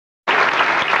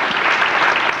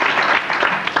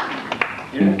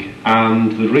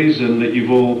and the reason that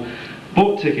you've all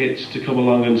bought tickets to come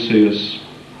along and see us.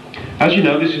 As you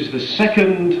know, this is the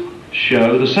second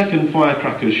show, the second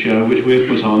Firecrackers show which we've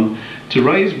put on to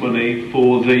raise money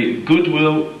for the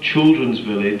Goodwill Children's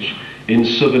Village in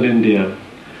southern India,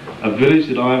 a village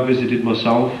that I have visited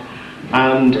myself,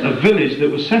 and a village that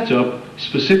was set up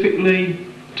specifically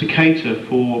to cater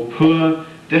for poor,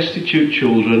 destitute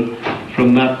children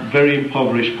from that very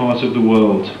impoverished part of the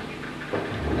world.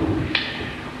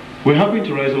 We're hoping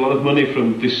to raise a lot of money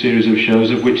from this series of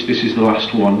shows, of which this is the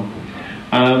last one.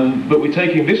 But we're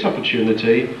taking this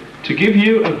opportunity to give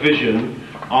you a vision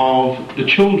of the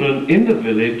children in the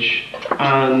village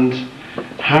and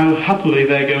how happily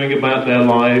they're going about their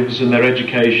lives and their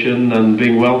education and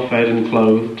being well fed and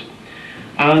clothed.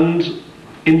 And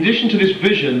in addition to this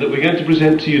vision that we're going to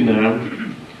present to you now,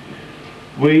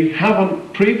 we have on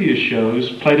previous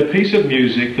shows played a piece of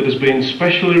music that has been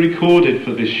specially recorded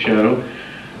for this show,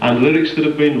 and lyrics that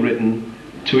have been written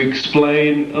to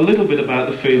explain a little bit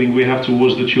about the feeling we have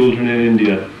towards the children in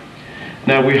India.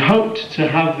 Now, we hoped to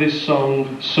have this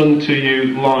song sung to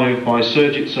you live by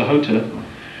Surjit Sahota.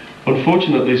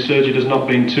 Unfortunately, Surjit has not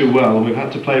been too well, and we've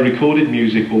had to play recorded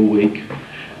music all week.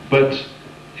 But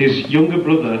his younger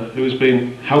brother, who has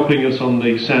been helping us on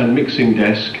the sound mixing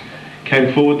desk,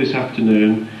 came forward this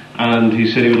afternoon, and he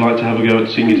said he would like to have a go at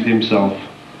singing it himself.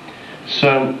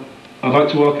 So I'd like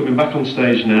to welcome him back on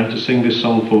stage now to sing this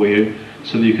song for you,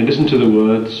 so that you can listen to the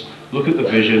words, look at the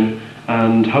vision,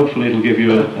 and hopefully it'll give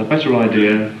you a better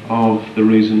idea of the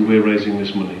reason we're raising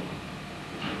this money.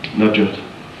 Navjot.